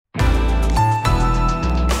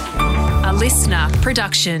listener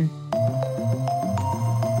production.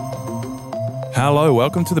 Hello,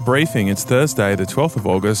 welcome to The Briefing. It's Thursday, the 12th of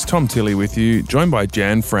August. Tom Tilley with you, joined by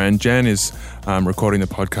Jan Fran. Jan is recording the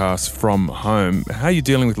podcast from home. How are you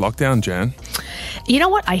dealing with lockdown, Jan? You know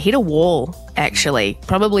what? I hit a wall, actually,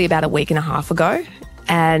 probably about a week and a half ago.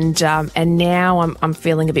 And now I'm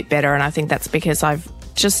feeling a bit better. And I think that's because I've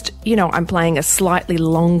just, I'm playing a slightly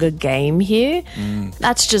longer game here.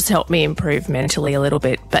 That's just helped me improve mentally a little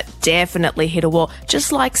bit, but definitely hit a wall.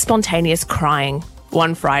 Just like spontaneous crying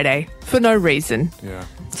one Friday for no reason. Yeah.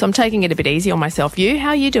 So I'm taking it a bit easy on myself. How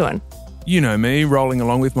are you doing? You know me, rolling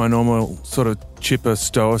along with my normal sort of chipper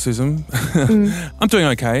stoicism. I'm doing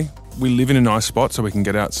okay. We live in a nice spot so we can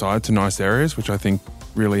get outside to nice areas, which I think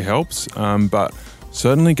really helps. But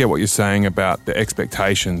certainly get what you're saying about the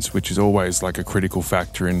expectations, which is always like a critical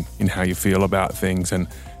factor in how you feel about things. And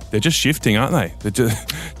they're just shifting, aren't they? They're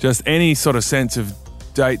just any sort of sense of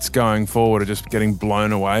dates going forward are just getting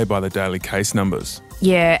blown away by the daily case numbers.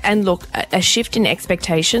 Yeah, and look, a shift in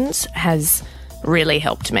expectations has really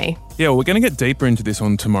helped me. Yeah, well, we're going to get deeper into this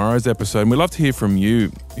on tomorrow's episode, and we'd love to hear from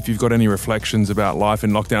you if you've got any reflections about life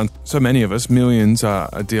in lockdown. So many of us, millions, are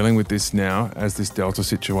dealing with this now as this Delta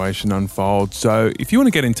situation unfolds. So if you want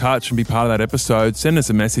to get in touch and be part of that episode, send us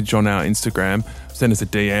a message on our Instagram, send us a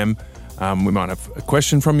DM. We might have a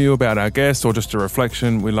question from you about our guest or just a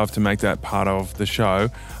reflection. We love to make that part of the show.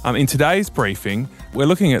 In today's briefing, we're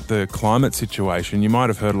looking at the climate situation. You might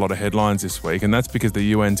have heard a lot of headlines this week, and that's because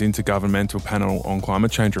the UN's Intergovernmental Panel on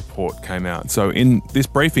Climate Change report came out. So in this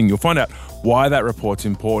briefing, you'll find out why that report's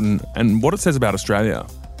important and what it says about Australia.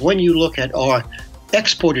 When you look at our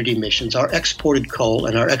exported emissions, our exported coal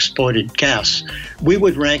and our exported gas, we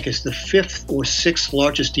would rank as the fifth or sixth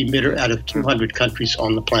largest emitter out of 200 countries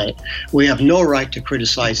on the planet. We have no right to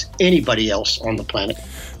criticize anybody else on the planet.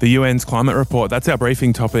 The UN's climate report, that's our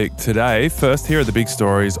briefing topic today. First, here are the big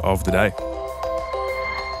stories of the day.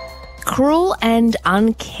 Cruel and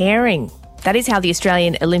uncaring. That is how the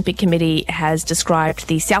Australian Olympic Committee has described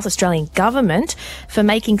the South Australian government for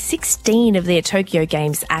making 16 of their Tokyo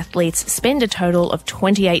Games athletes spend a total of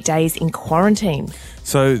 28 days in quarantine.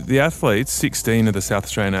 So the athletes, 16 of the South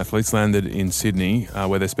Australian athletes, landed in Sydney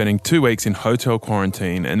where they're spending 2 weeks in hotel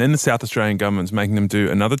quarantine, and then the South Australian government's making them do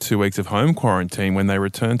another 2 weeks of home quarantine when they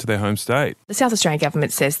return to their home state. The South Australian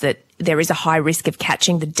government says that there is a high risk of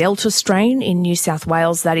catching the Delta strain in New South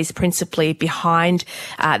Wales. That is principally behind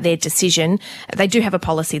their decision. They do have a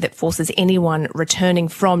policy that forces anyone returning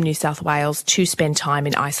from New South Wales to spend time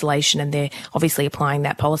in isolation, and they're obviously applying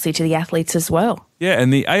that policy to the athletes as well. Yeah,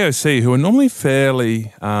 and the AOC, who are normally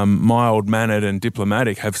fairly mild-mannered and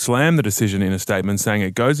diplomatic, have slammed the decision in a statement saying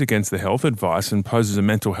it goes against the health advice and poses a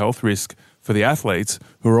mental health risk for the athletes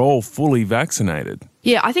who are all fully vaccinated.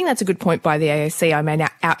 Yeah, I think that's a good point by the AOC. I mean, our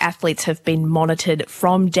athletes have been monitored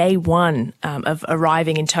from day one of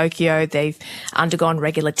arriving in Tokyo. They've undergone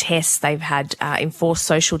regular tests. They've had enforced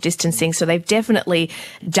social distancing. So they've definitely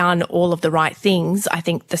done all of the right things. I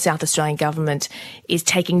think the South Australian government is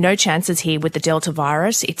taking no chances here with the Delta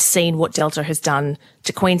virus. It's seen what Delta has done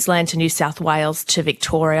to Queensland, to New South Wales, to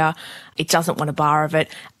Victoria. It doesn't want a bar of it.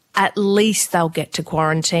 At least they'll get to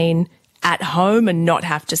quarantine at home and not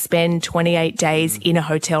have to spend 28 days in a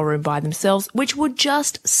hotel room by themselves, which would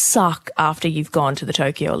just suck after you've gone to the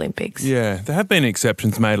Tokyo Olympics. Yeah, there have been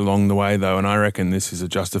exceptions made along the way, though, and I reckon this is a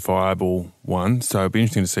justifiable one. So it'd be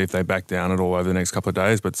interesting to see if they back down at all over the next couple of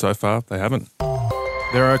days, but so far they haven't.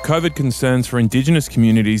 There are COVID concerns for Indigenous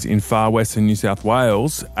communities in far western New South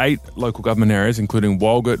Wales. 8 local government areas, including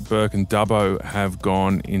Walgett, Burke and Dubbo, have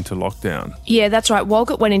gone into lockdown. Yeah, that's right.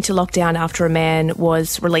 Walgett went into lockdown after a man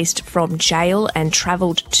was released from jail and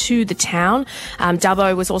travelled to the town.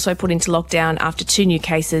 Dubbo was also put into lockdown after 2 new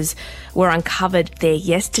cases were uncovered there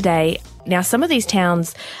yesterday. Now, some of these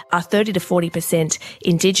towns are 30 to 40%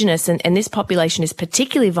 Indigenous, and this population is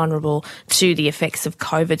particularly vulnerable to the effects of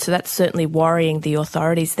COVID, so that's certainly worrying the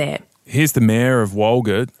authorities there. Here's the Mayor of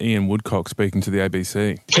Walgett, Ian Woodcock, speaking to the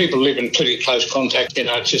ABC. People live in pretty close contact.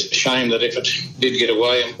 It's just a shame that if it did get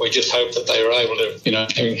away, and we just hope that they were able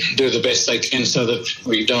to, do the best they can so that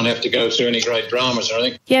we don't have to go through any great dramas or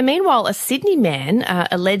anything. Yeah, meanwhile, a Sydney man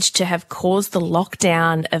alleged to have caused the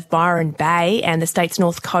lockdown of Byron Bay and the state's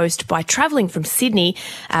north coast by travelling from Sydney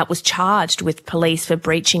was charged with police for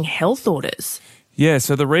breaching health orders. Yeah,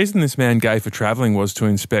 so the reason this man gave for travelling was to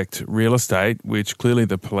inspect real estate, which clearly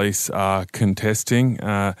the police are contesting.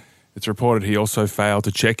 It's reported he also failed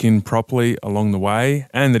to check in properly along the way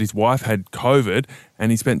and that his wife had COVID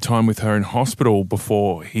and he spent time with her in hospital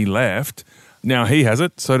before he left. Now he has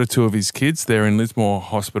it, so do 2 of his kids. They're in Lismore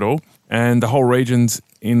Hospital and the whole region's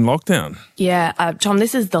in lockdown. Yeah, Tom,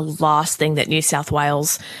 this is the last thing that New South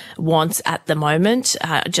Wales wants at the moment.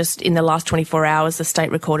 Just in the last 24 hours, the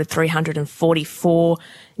state recorded 344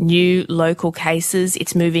 new local cases.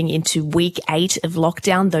 It's moving into week 8 of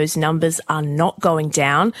lockdown. Those numbers are not going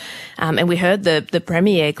down. And we heard the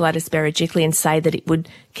Premier, Gladys Berejiklian, say that it would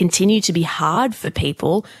continue to be hard for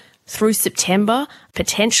people through September,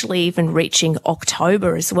 potentially even reaching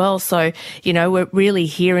October as well. So, we're really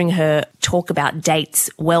hearing her talk about dates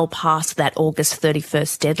well past that August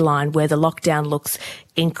 31st deadline, where the lockdown looks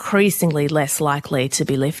increasingly less likely to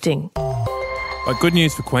be lifting. But good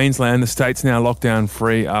news for Queensland. The state's now lockdown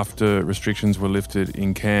free after restrictions were lifted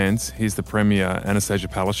in Cairns. Here's the Premier, Anastasia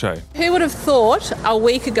Palaszczuk. Who would have thought a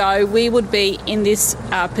week ago we would be in this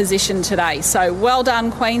position today? So well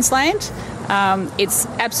done, Queensland. It's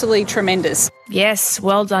absolutely tremendous. Yes,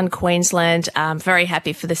 well done, Queensland. Very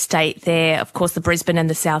happy for the state there. Of course, the Brisbane and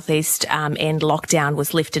the southeast end lockdown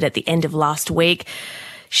was lifted at the end of last week.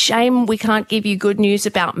 Shame we can't give you good news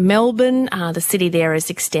about Melbourne. The city there has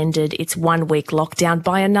extended its 1-week lockdown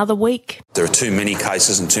by another week. There are too many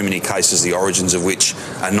cases, the origins of which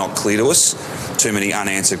are not clear to us. Too many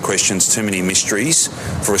unanswered questions, too many mysteries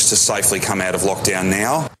for us to safely come out of lockdown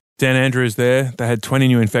now. Dan Andrews there. They had 20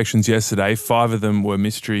 new infections yesterday. 5 of them were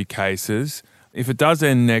mystery cases. If it does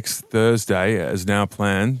end next Thursday, as now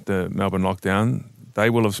planned, the Melbourne lockdown, they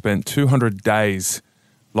will have spent 200 days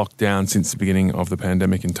locked down since the beginning of the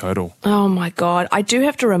pandemic in total. Oh my God. I do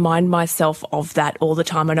have to remind myself of that all the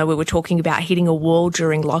time. I know we were talking about hitting a wall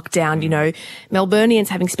during lockdown, Melburnians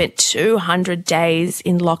having spent 200 days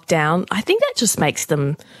in lockdown. I think that just makes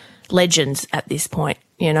them legends at this point.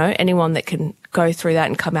 Anyone that can go through that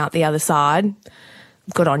and come out the other side,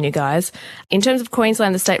 good on you guys. In terms of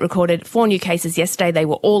Queensland, the state recorded 4 new cases yesterday. They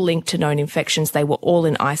were all linked to known infections. They were all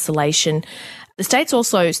in isolation. The state's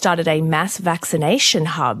also started a mass vaccination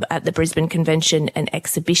hub at the Brisbane Convention and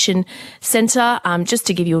Exhibition Centre. Just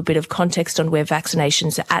to give you a bit of context on where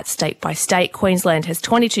vaccinations are at state by state, Queensland has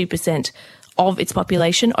 22% of its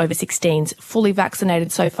population over 16s fully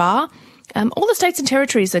vaccinated so far. All the states and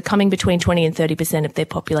territories are coming between 20 and 30% of their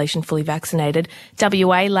population fully vaccinated.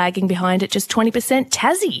 WA lagging behind at just 20%.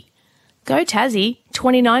 Tassie, go Tassie,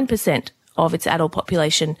 29% of its adult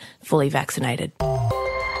population fully vaccinated.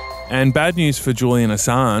 And bad news for Julian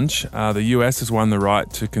Assange. The US has won the right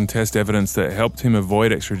to contest evidence that helped him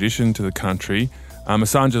avoid extradition to the country.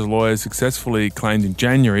 Assange's lawyers successfully claimed in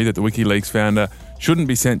January that the WikiLeaks founder shouldn't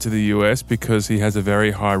be sent to the US because he has a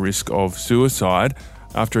very high risk of suicide,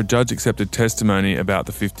 after a judge accepted testimony about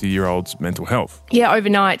the 50-year-old's mental health. Yeah,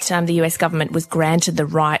 overnight, the US government was granted the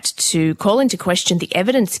right to call into question the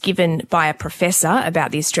evidence given by a professor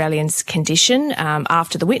about the Australian's condition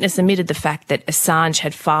after the witness admitted the fact that Assange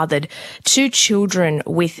had fathered 2 children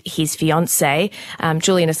with his fiancée.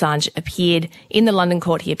 Julian Assange appeared in the London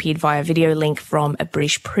court. He appeared via video link from a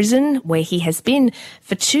British prison where he has been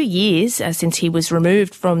for 2 years since he was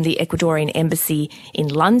removed from the Ecuadorian embassy in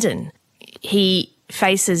London. He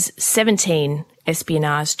faces 17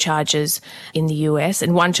 espionage charges in the US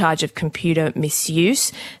and 1 charge of computer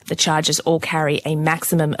misuse. The charges all carry a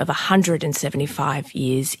maximum of 175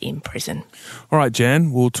 years in prison. All right,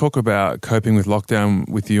 Jan, we'll talk about coping with lockdown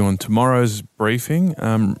with you on tomorrow's briefing.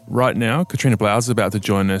 Right now, Katrina Blouse is about to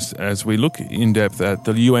join us as we look in depth at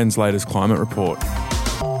the UN's latest climate report.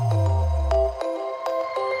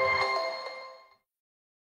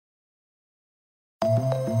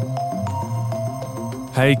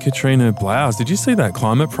 Hey, Katrina Blouse, did you see that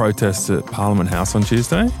climate protest at Parliament House on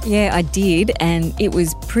Tuesday? Yeah, I did, and it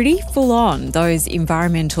was pretty full on. Those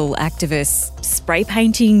environmental activists spray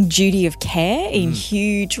painting duty of care in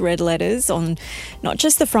huge red letters on not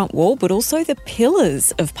just the front wall, but also the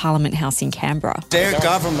pillars of Parliament House in Canberra. Their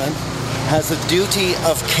government has a duty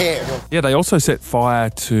of care. Yeah, they also set fire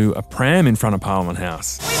to a pram in front of Parliament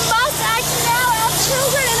House. We must act now. Our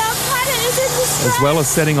children and our planet is in distress. As well as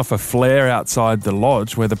setting off a flare outside the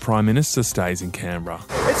lodge where the Prime Minister stays in Canberra.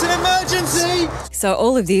 It's an emergency! So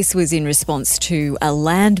all of this was in response to a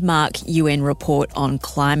landmark UN report on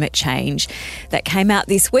climate change that came out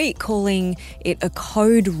this week, calling it a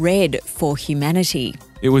code red for humanity.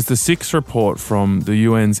 It was the 6th report from the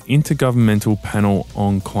UN's Intergovernmental Panel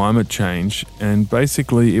on Climate Change, and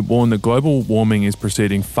basically it warned that global warming is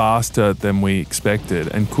proceeding faster than we expected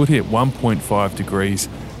and could hit 1.5 degrees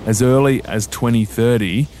as early as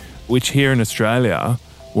 2030, which here in Australia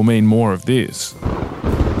will mean more of this.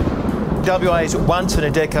 WA's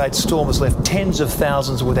once-in-a-decade storm has left tens of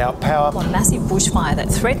thousands without power. A massive bushfire that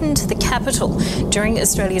threatened the capital during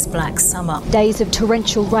Australia's Black Summer. Days of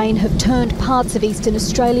torrential rain have turned parts of eastern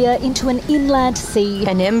Australia into an inland sea.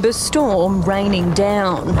 An ember storm raining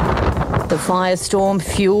down. The firestorm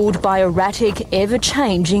fuelled by erratic,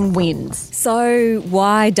 ever-changing winds. So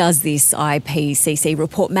why does this IPCC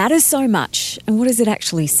report matter so much, and what does it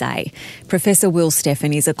actually say? Professor Will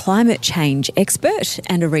Steffen is a climate change expert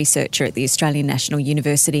and a researcher at the Australian National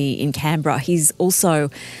University in Canberra. He's also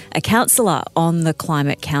a counsellor on the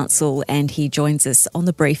Climate Council, and he joins us on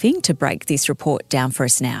the briefing to break this report down for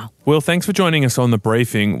us now. Will, thanks for joining us on the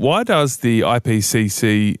briefing. Why does the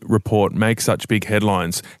IPCC report make such big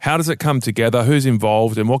headlines? How does it come together? Who's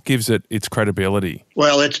involved, and what gives it its credibility?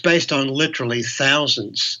 Well, it's based on literally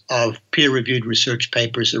thousands of peer-reviewed research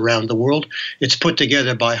papers around the world. It's put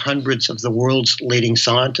together by hundreds of the world's leading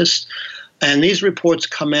scientists. And these reports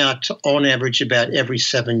come out on average about every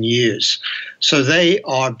 7 years. So they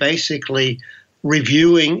are basically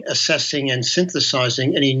reviewing, assessing, and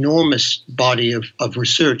synthesizing an enormous body of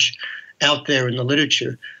research out there in the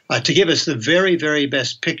literature to give us the very, very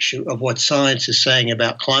best picture of what science is saying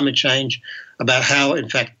about climate change, about how, in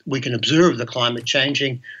fact, we can observe the climate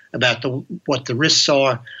changing, about what the risks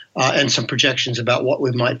are, and some projections about what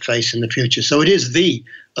we might face in the future. So it is the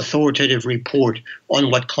authoritative report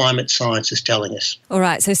on what climate science is telling us. All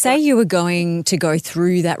right, so say you were going to go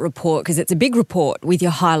through that report, because it's a big report, with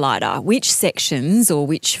your highlighter. Which sections or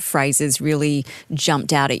which phrases really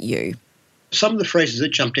jumped out at you? Some of the phrases that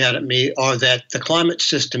jumped out at me are that the climate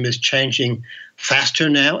system is changing faster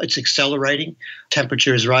now. It's accelerating.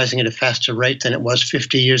 Temperature is rising at a faster rate than it was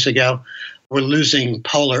 50 years ago. We're losing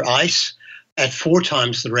polar ice at 4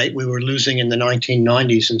 times the rate we were losing in the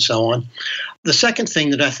 1990s and so on. The second thing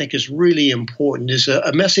that I think is really important is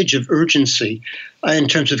a message of urgency in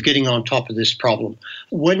terms of getting on top of this problem.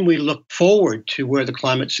 When we look forward to where the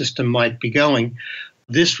climate system might be going,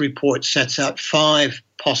 this report sets out 5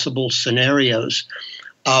 possible scenarios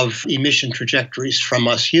of emission trajectories from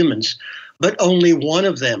us humans, but only one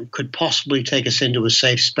of them could possibly take us into a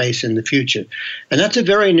safe space in the future. And that's a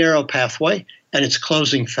very narrow pathway, and it's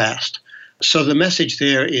closing fast. So the message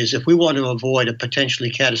there is, if we want to avoid a potentially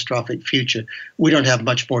catastrophic future, we don't have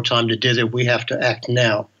much more time to do that. We have to act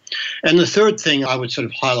now. And the third thing I would sort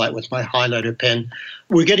of highlight with my highlighter pen,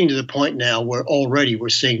 we're getting to the point now where already we're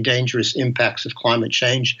seeing dangerous impacts of climate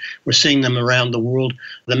change. We're seeing them around the world,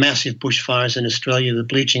 the massive bushfires in Australia, the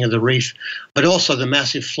bleaching of the reef, but also the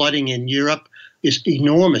massive flooding in Europe, is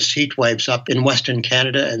enormous heat waves up in Western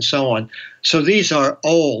Canada and so on. So these are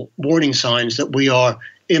all warning signs that we are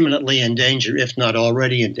imminently in danger, if not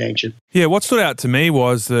already in danger. Yeah, what stood out to me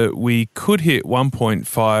was that we could hit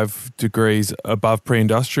 1.5 degrees above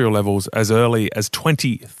pre-industrial levels as early as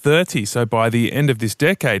 2030, so by the end of this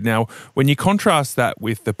decade. Now, when you contrast that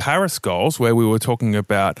with the Paris goals, where we were talking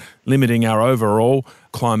about limiting our overall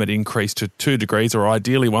climate increase to 2 degrees or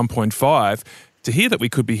ideally 1.5, to hear that we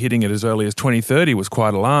could be hitting it as early as 2030 was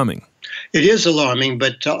quite alarming. It is alarming,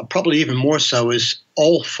 but probably even more so is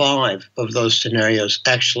all 5 of those scenarios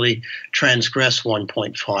actually transgress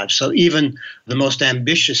 1.5. So even the most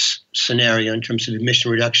ambitious scenario in terms of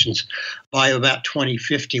emission reductions by about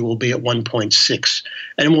 2050 will be at 1.6.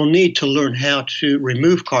 And we'll need to learn how to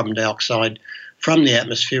remove carbon dioxide from the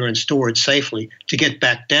atmosphere and store it safely to get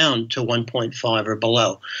back down to 1.5 or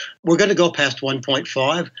below. We're going to go past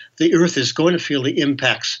 1.5. The Earth is going to feel the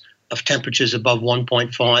impacts of temperatures above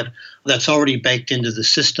 1.5. That's already baked into the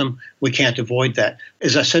system. We can't avoid that.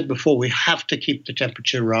 As I said before, we have to keep the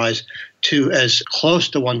temperature rise to as close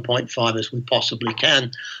to 1.5 as we possibly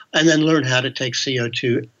can, and then learn how to take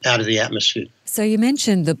CO2 out of the atmosphere. So you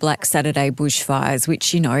mentioned the Black Saturday bushfires,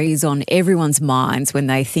 which, is on everyone's minds when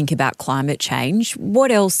they think about climate change.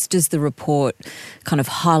 What else does the report kind of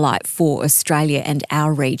highlight for Australia and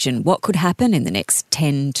our region? What could happen in the next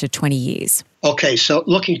 10 to 20 years? Okay, so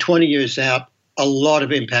looking 20 years out, a lot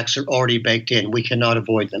of impacts are already baked in. We cannot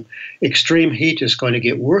avoid them. Extreme heat is going to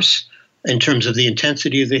get worse in terms of the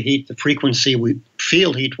intensity of the heat, the frequency we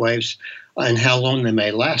feel heat waves, and how long they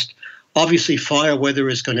may last. Obviously, fire weather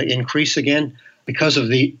is going to increase again because of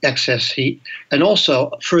the excess heat, and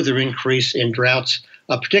also further increase in droughts,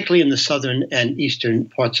 particularly in the southern and eastern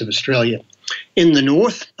parts of Australia. In the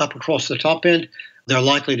north, up across the top end, they're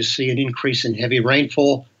likely to see an increase in heavy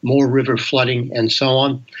rainfall, more river flooding, and so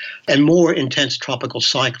on, and more intense tropical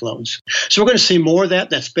cyclones. So we're going to see more of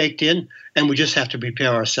that. That's baked in, and we just have to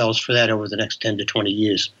prepare ourselves for that over the next 10 to 20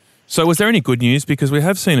 years. So was there any good news? Because we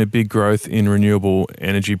have seen a big growth in renewable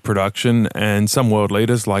energy production, and some world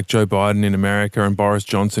leaders like Joe Biden in America and Boris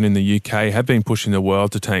Johnson in the UK have been pushing the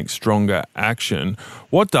world to take stronger action.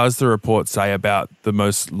 What does the report say about the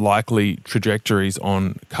most likely trajectories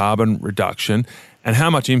on carbon reduction, and how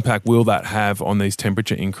much impact will that have on these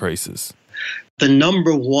temperature increases? The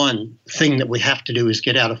number one thing that we have to do is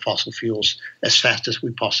get out of fossil fuels as fast as we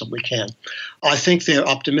possibly can. I think their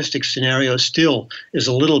optimistic scenario still is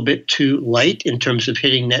a little bit too late in terms of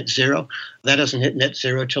hitting net zero. That doesn't hit net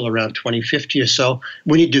zero till around 2050 or so.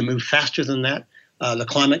 We need to move faster than that. The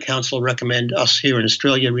Climate Council recommend us here in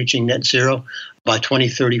Australia reaching net zero by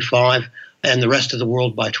 2035. And the rest of the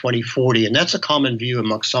world by 2040. And that's a common view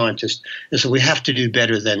among scientists, is that we have to do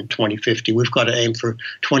better than 2050. We've got to aim for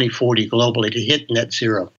 2040 globally to hit net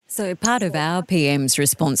zero. So part of our PM's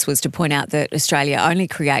response was to point out that Australia only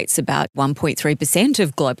creates about 1.3%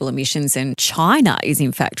 of global emissions, and China is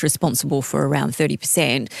in fact responsible for around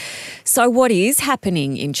 30%. So what is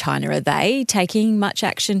happening in China? Are they taking much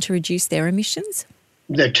action to reduce their emissions?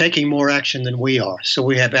 They're taking more action than we are. So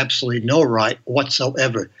we have absolutely no right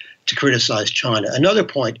whatsoever to criticize China. Another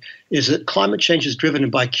point is that climate change is driven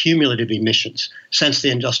by cumulative emissions since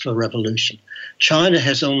the Industrial Revolution. China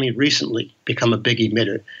has only recently become a big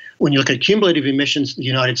emitter. When you look at cumulative emissions, the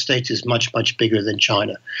United States is much, much bigger than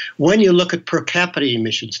China. When you look at per capita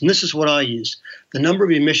emissions, and this is what I use, the number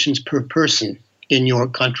of emissions per person in your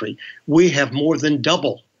country, we have more than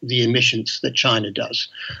double the emissions that China does.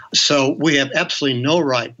 So we have absolutely no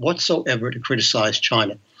right whatsoever to criticize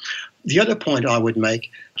China. The other point I would make,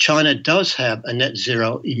 China does have a net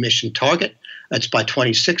zero emission target. That's by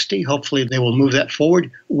 2060. Hopefully they will move that forward.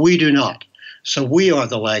 We do not. So we are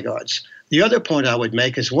the laggards. The other point I would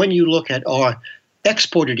make is when you look at our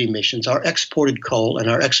exported emissions, our exported coal and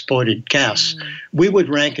our exported gas, we would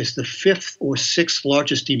rank as the 5th or 6th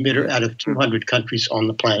largest emitter out of 200 countries on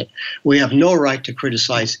the planet. We have no right to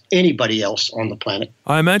criticize anybody else on the planet.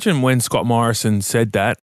 I imagine when Scott Morrison said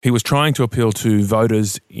that, he was trying to appeal to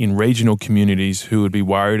voters in regional communities who would be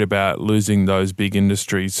worried about losing those big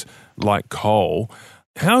industries like coal.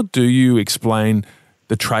 How do you explain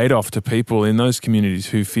the trade-off to people in those communities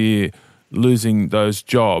who fear losing those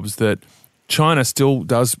jobs, that China still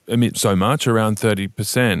does emit so much, around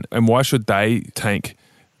 30%, and why should they take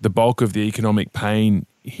the bulk of the economic pain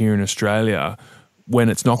here in Australia when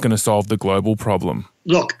it's not going to solve the global problem?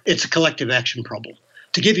 Look, it's a collective action problem.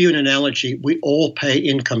 To give you an analogy, we all pay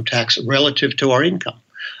income tax relative to our income.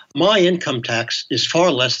 My income tax is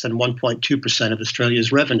far less than 1.2% of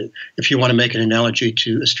Australia's revenue, if you want to make an analogy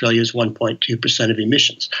to Australia's 1.2% of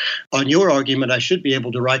emissions. On your argument, I should be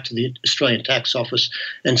able to write to the Australian Tax Office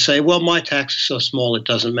and say, well, my tax is so small it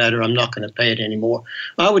doesn't matter, I'm not going to pay it anymore.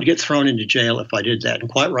 I would get thrown into jail if I did that, and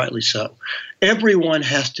quite rightly so. Everyone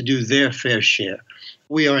has to do their fair share.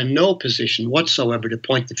 We are in no position whatsoever to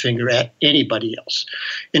point the finger at anybody else.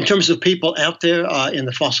 In terms of people out there in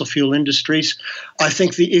the fossil fuel industries, I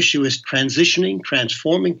think the issue is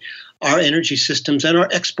transforming our energy systems and our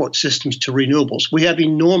export systems to renewables. We have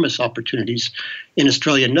enormous opportunities in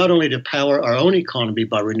Australia, not only to power our own economy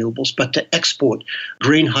by renewables, but to export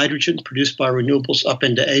green hydrogen produced by renewables up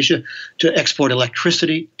into Asia, to export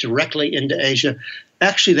electricity directly into Asia.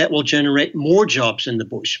 Actually, that will generate more jobs in the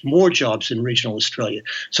bush, more jobs in regional Australia.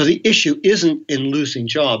 So the issue isn't in losing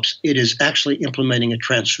jobs, it is actually implementing a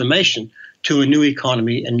transformation to a new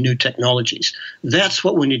economy and new technologies. That's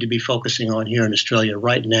what we need to be focusing on here in Australia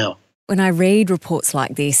right now. When I read reports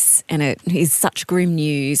like this, and it is such grim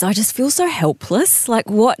news, I just feel so helpless. Like,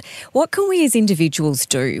 what can we as individuals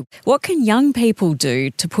do? What can young people do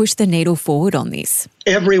to push the needle forward on this?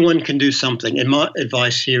 Everyone can do something. And my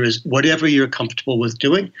advice here is whatever you're comfortable with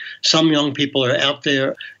doing. Some young people are out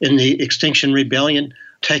there in the Extinction Rebellion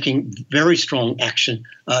taking very strong action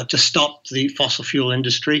to stop the fossil fuel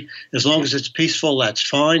industry. As long as it's peaceful, that's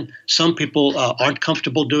fine. Some people aren't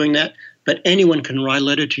comfortable doing that. But anyone can write a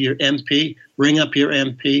letter to your MP, ring up your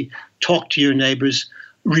MP, talk to your neighbours,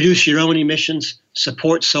 reduce your own emissions,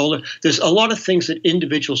 support solar. There's a lot of things that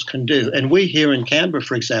individuals can do. And we here in Canberra,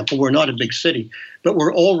 for example, we're not a big city, but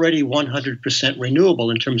we're already 100%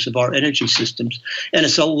 renewable in terms of our energy systems. And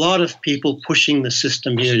it's a lot of people pushing the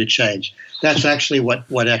system here to change. That's actually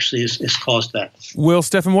what actually has caused that. Well,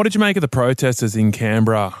 Stefan, what did you make of the protesters in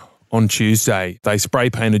Canberra on Tuesday? They spray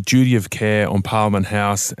painted duty of care on Parliament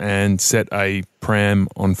House and set a pram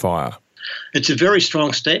on fire. It's a very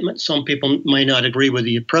strong statement. Some people may not agree with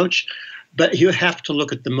the approach, but you have to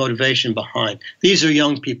look at the motivation behind. These are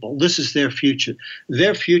young people. This is their future.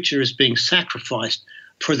 Their future is being sacrificed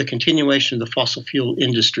for the continuation of the fossil fuel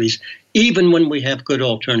industries, even when we have good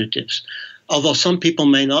alternatives. Although some people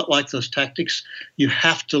may not like those tactics, you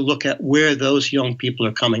have to look at where those young people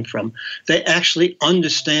are coming from. They actually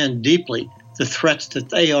understand deeply the threats that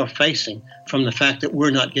they are facing from the fact that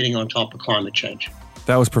we're not getting on top of climate change.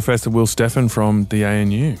 That was Professor Will Steffen from the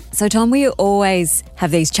ANU. So, Tom, we always have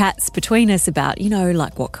these chats between us about,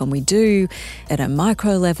 like what can we do at a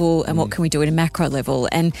micro level and what can we do at a macro level.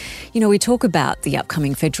 And, we talk about the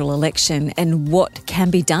upcoming federal election and what can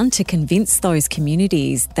be done to convince those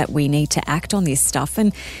communities that we need to act on this stuff.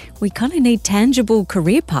 And we kind of need tangible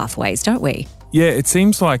career pathways, don't we? Yeah, it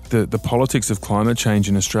seems like the politics of climate change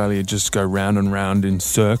in Australia just go round and round in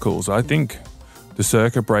circles. I think the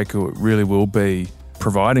circuit breaker really will be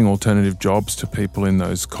providing alternative jobs to people in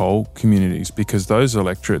those coal communities, because those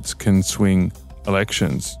electorates can swing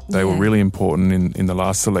elections. They were really important in the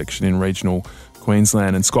last election in regional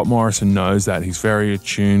Queensland, and Scott Morrison knows that. He's very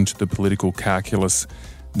attuned to the political calculus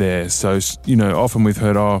there. So, often we've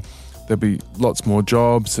heard, there'll be lots more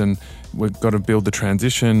jobs and we've got to build the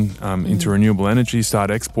transition into renewable energy, start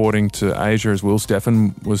exporting to Asia, as Will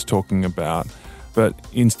Steffen was talking about. But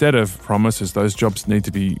instead of promises, those jobs need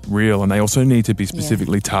to be real, and they also need to be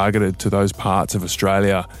specifically targeted to those parts of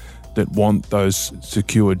Australia that want those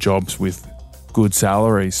secure jobs with good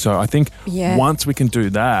salaries. So I think once we can do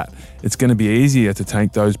that, it's going to be easier to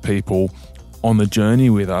take those people on the journey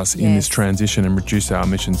with us in this transition and reduce our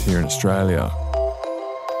emissions here in Australia.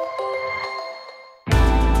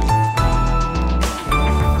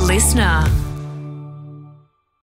 Listener.